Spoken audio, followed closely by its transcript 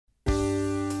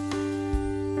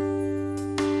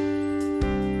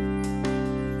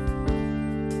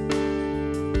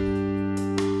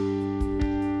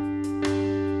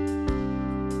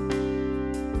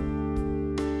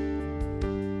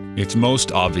It's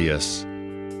most obvious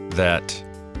that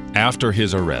after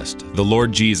his arrest, the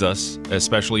Lord Jesus,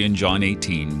 especially in John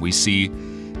 18, we see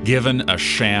given a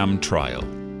sham trial.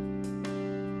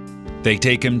 They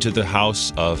take him to the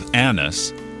house of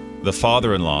Annas, the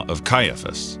father-in-law of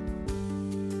Caiaphas.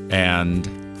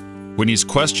 And when he's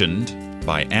questioned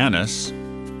by Annas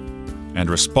and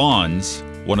responds,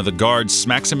 one of the guards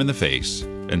smacks him in the face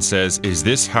and says, "Is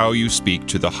this how you speak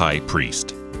to the high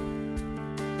priest?"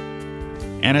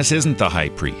 Annas isn't the high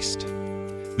priest.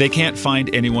 They can't find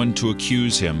anyone to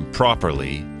accuse him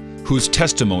properly whose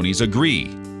testimonies agree.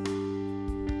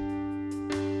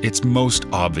 It's most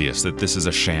obvious that this is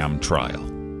a sham trial,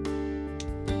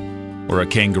 or a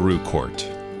kangaroo court,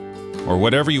 or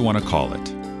whatever you want to call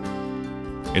it.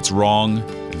 It's wrong,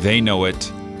 they know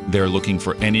it, they're looking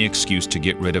for any excuse to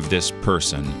get rid of this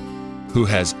person who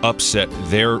has upset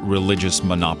their religious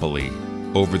monopoly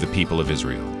over the people of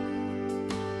Israel.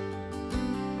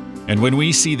 And when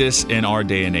we see this in our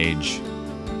day and age,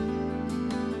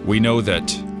 we know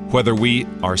that whether we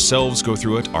ourselves go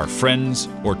through it, our friends,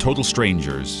 or total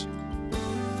strangers,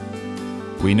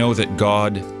 we know that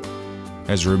God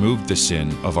has removed the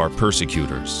sin of our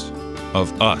persecutors,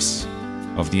 of us,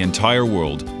 of the entire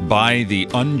world, by the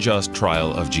unjust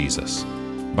trial of Jesus,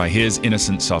 by his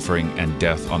innocent suffering and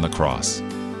death on the cross.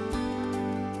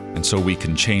 And so we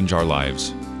can change our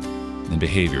lives and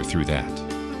behavior through that.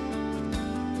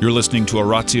 You're listening to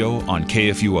Oratio on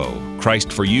KFUO,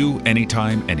 Christ for you,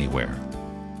 anytime, anywhere.